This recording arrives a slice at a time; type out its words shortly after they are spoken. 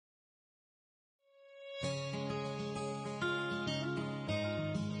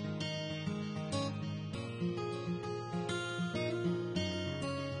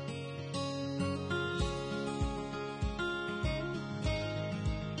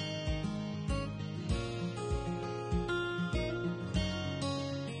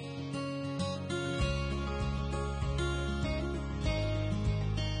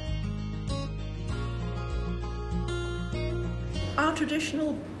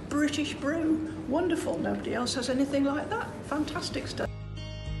traditional British brew. Wonderful, nobody else has anything like that. Fantastic stuff.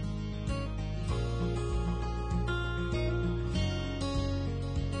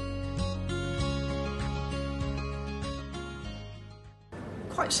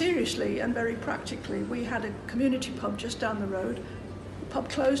 Quite seriously and very practically, we had a community pub just down the road. The pub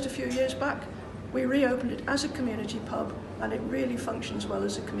closed a few years back. We reopened it as a community pub, and it really functions well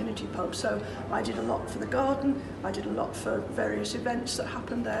as a community pub. So I did a lot for the garden, I did a lot for various events that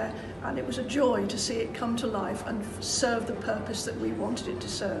happened there, and it was a joy to see it come to life and serve the purpose that we wanted it to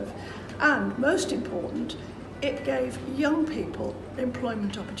serve. And most important, it gave young people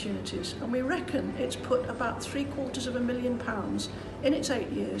employment opportunities, and we reckon it's put about £750,000 in its 8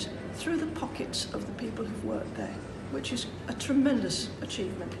 years through the pockets of the people who've worked there, which is a tremendous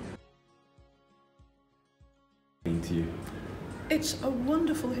achievement. To you. It's a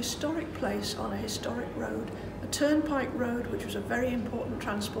wonderful historic place on a historic road, a turnpike road which was a very important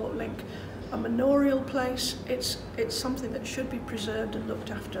transport link, a manorial place. It's something that should be preserved and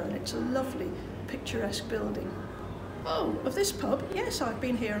looked after, and it's a lovely picturesque building. Oh, of this pub, yes, I've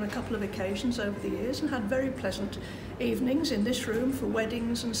been here on a couple of occasions over the years and had very pleasant evenings in this room for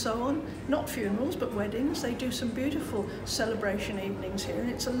weddings and so on. Not funerals, but weddings. They do some beautiful celebration evenings here, and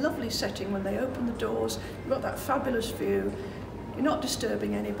it's a lovely setting when they open the doors. You've got that fabulous view. You're not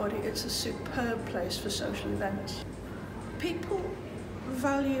disturbing anybody. It's a superb place for social events. People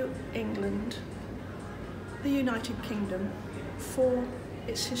value England, the United Kingdom, for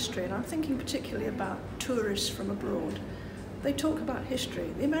its history, and I'm thinking particularly about tourists from abroad. They talk about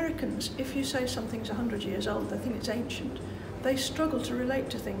history. The Americans, if you say something's 100 years old, they think it's ancient. They struggle to relate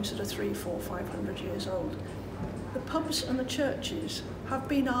to things that are 300, 400, 500 years old. The pubs and the churches have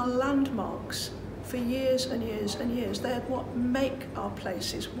been our landmarks for years and years and years. They're what make our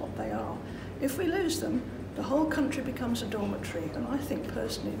places what they are. If we lose them, the whole country becomes a dormitory, and I think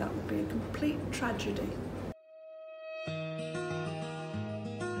personally that would be a complete tragedy.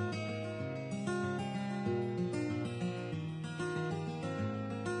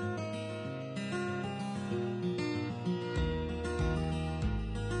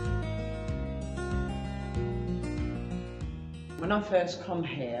 When I first come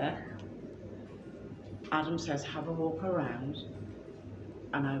here, Adam says, have a walk around,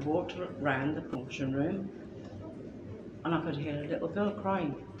 and I walked around the function room and I could hear a little girl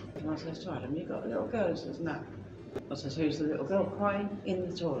crying. And I says to Adam, you got a little girl? He says, no. I says, who's the little girl crying in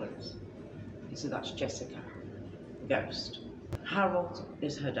the toilets? He said, that's Jessica, the ghost. Harold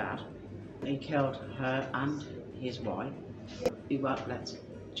is her dad. He killed her and his wife. He won't let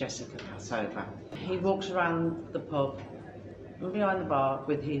Jessica pass over. He walks around the pub and behind the bar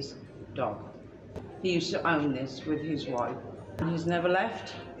with his dog. He used to own this with his wife, and he's never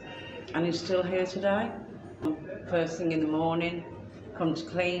left, and he's still here today. First thing in the morning, comes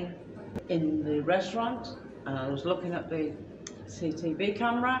clean in the restaurant, and I was looking at the CCTV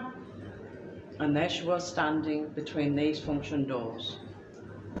camera, and there she was standing between these function doors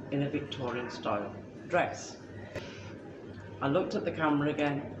in a Victorian style dress. I looked at the camera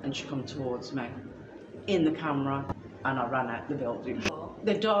again, and she come towards me in the camera, and I ran out the building.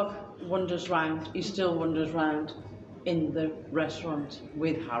 The dog wanders round, he still wanders round in the restaurant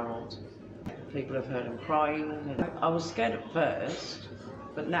with Harold. People have heard him crying. I was scared at first,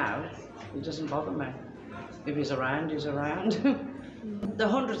 but now it doesn't bother me. If he's around, he's around. The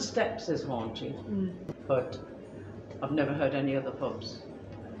 100 Steps is haunted, but I've never heard any other pubs.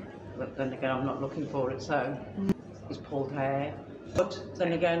 But then again, I'm not looking for it, so he's pulled hair. But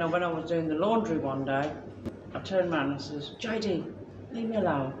then again, when I was doing the laundry one day, I turned around and says, JD, leave me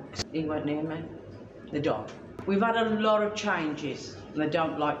alone. He went near me, the dog. We've had a lot of changes, and they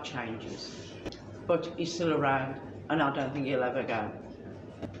don't like changes. But he's still around, and I don't think he'll ever go.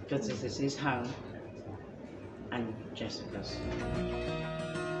 Because this is his home, and Jessica's.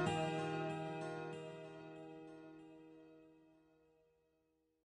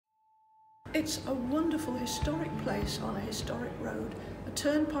 It's a wonderful historic place on a historic road, a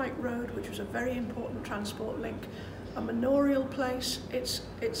turnpike road which was a very important transport link, a manorial place. It's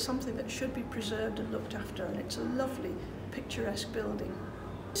something that should be preserved and looked after, and it's a lovely picturesque building.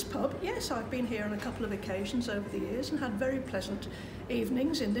 This pub, yes, I've been here on a couple of occasions over the years and had very pleasant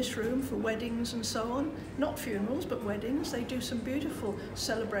evenings in this room for weddings and so on. Not funerals, but weddings. They do some beautiful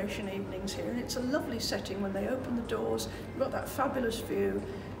celebration evenings here, and it's a lovely setting when they open the doors. You've got that fabulous view.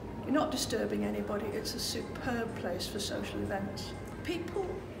 You're not disturbing anybody. It's a superb place for social events. People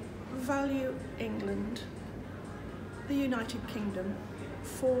value England, the United Kingdom,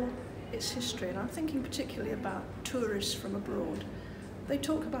 for its history, and I'm thinking particularly about tourists from abroad. They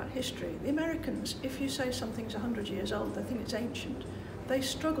talk about history. The Americans, if you say something's 100 years old, they think it's ancient. They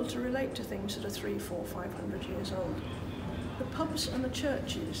struggle to relate to things that are 300, 400, 500 years old. The pubs and the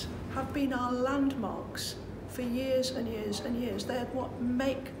churches have been our landmarks for years and years and years. They're what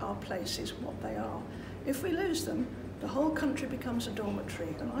make our places what they are. If we lose them, the whole country becomes a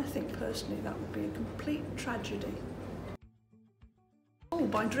dormitory, and I think personally that would be a complete tragedy. Oh,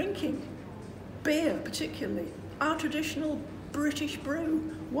 by drinking. Beer particularly. Our traditional British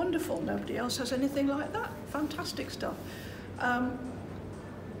brew. Wonderful, nobody else has anything like that. Fantastic stuff.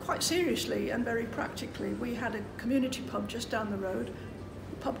 Quite seriously and very practically, we had a community pub just down the road.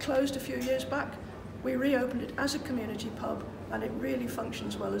 The pub closed a few years back. We reopened it as a community pub, and it really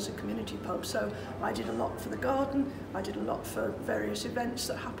functions well as a community pub. So I did a lot for the garden, I did a lot for various events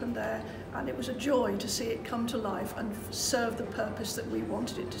that happened there, and it was a joy to see it come to life and serve the purpose that we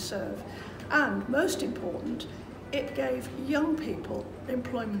wanted it to serve. And most important, it gave young people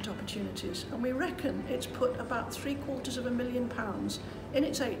employment opportunities, and we reckon it's put about £750,000 in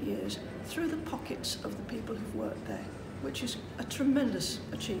its 8 years through the pockets of the people who've worked there, which is a tremendous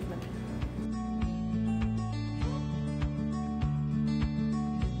achievement.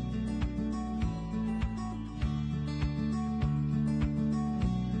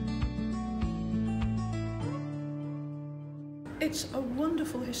 It's a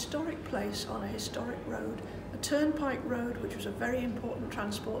wonderful historic place on a historic road, a turnpike road which was a very important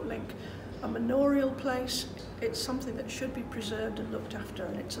transport link, a manorial place. It's something that should be preserved and looked after,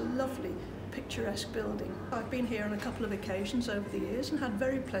 and it's a lovely picturesque building. I've been here on a couple of occasions over the years and had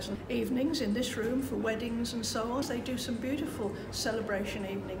very pleasant evenings in this room for weddings and so on. They do some beautiful celebration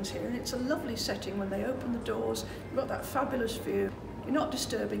evenings here, and it's a lovely setting when they open the doors. You've got that fabulous view. You're not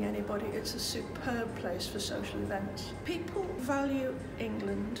disturbing anybody. It's a superb place for social events. People value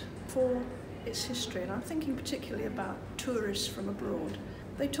England for its history, and I'm thinking particularly about tourists from abroad.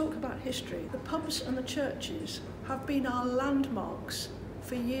 They talk about history. The pubs and the churches have been our landmarks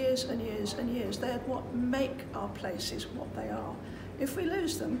for years and years and years. They're what make our places what they are. If we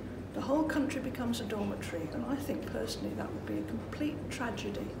lose them, the whole country becomes a dormitory, and I think personally that would be a complete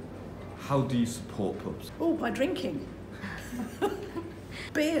tragedy. How do you support pubs? Oh, by drinking.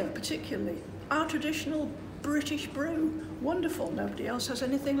 Beer particularly. Our traditional British brew. Wonderful, nobody else has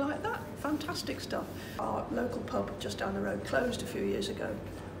anything like that. Fantastic stuff. Our local pub just down the road closed a few years ago,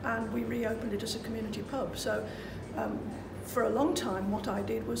 and we reopened it as a community pub. So for a long time what I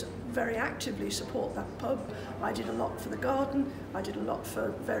did was very actively support that pub. I did a lot for the garden, I did a lot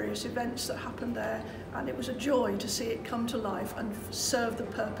for various events that happened there, and it was a joy to see it come to life and serve the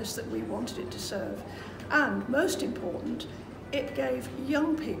purpose that we wanted it to serve. And most important, it gave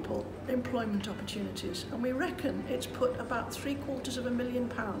young people employment opportunities, and we reckon it's put about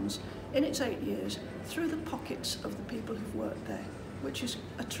 £750,000 in its 8 years through the pockets of the people who've worked there, which is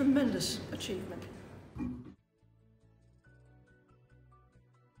a tremendous achievement.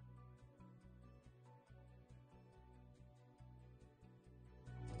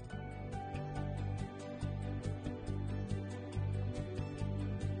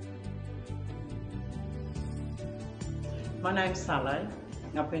 My name's Sally.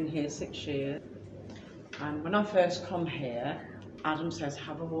 I've been here 6 years, and when I first come here, Adam says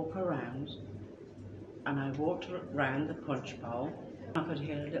have a walk around, and I walked around the punch bowl. I could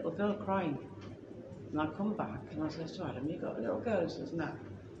hear a little girl crying, and I come back and I says to Adam, you got a little girl? He says no.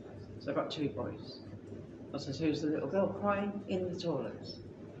 So I got 2 boys. I says, who's the little girl crying in the toilets?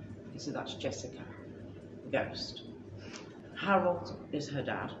 He said, that's Jessica, the ghost. Harold is her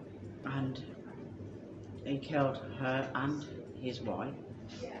dad, and he killed her and his wife.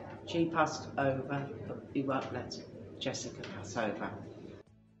 She passed over, but he won't let Jessica pass over.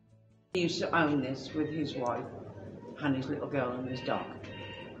 He used to own this with his wife and his little girl and his dog.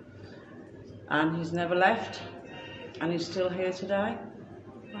 And he's never left, and he's still here today.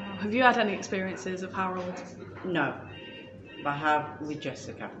 Wow. Have you had any experiences of Harold? No, I have with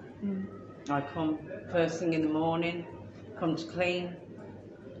Jessica. I come first thing in the morning, come to clean.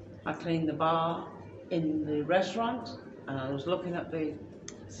 I clean the bar in the restaurant, and I was looking at the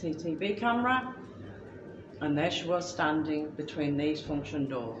CCTV camera, and there she was standing between these function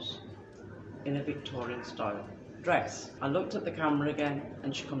doors in a Victorian style dress. I looked at the camera again,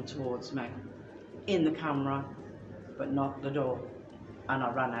 and she come towards me in the camera, but not the door, and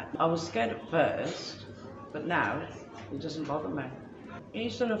I ran out. I was scared at first, but now it doesn't bother me.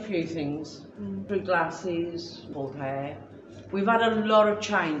 He's done a few things, blue glasses, bald hair. We've had a lot of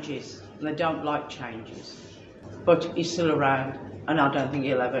changes, and they don't like changes. But he's still around, and I don't think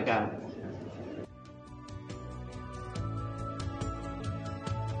he'll ever go.